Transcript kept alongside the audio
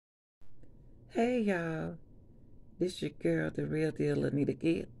Hey y'all, this your girl, the real deal, Anita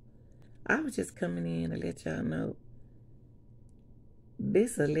Gill. I was just coming in to let y'all know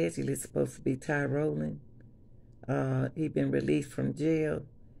this allegedly supposed to be Ty Roland. He been released from jail.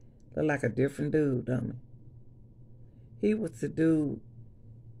 Look like a different dude, don't he? He was the dude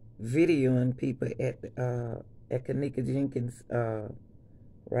videoing people at Kenneka Jenkins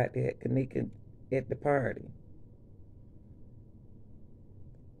right there at Kenneka at the party.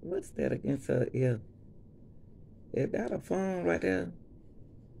 What's that against her ear? Is that a phone right there?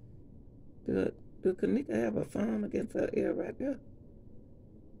 Do Kenneka have a phone against her ear right there?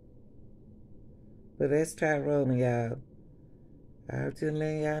 But that's Tyrone, y'all. I was just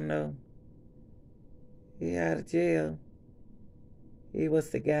letting y'all know. He out of jail. He was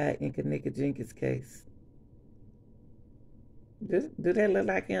the guy in Kenneka Jenkins' case. Do that look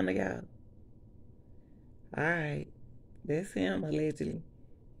like him to y'all? Alright. That's him, allegedly.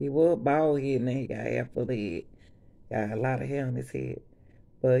 He was bald head and he got hair full of head. Got a lot of hair on his head.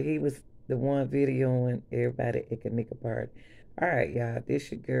 But he was the one videoing everybody at Kenneka party. Alright, y'all.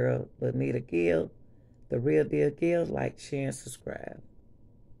 This your girl, Anita Gill. The real deal Gill. Like, share, and subscribe.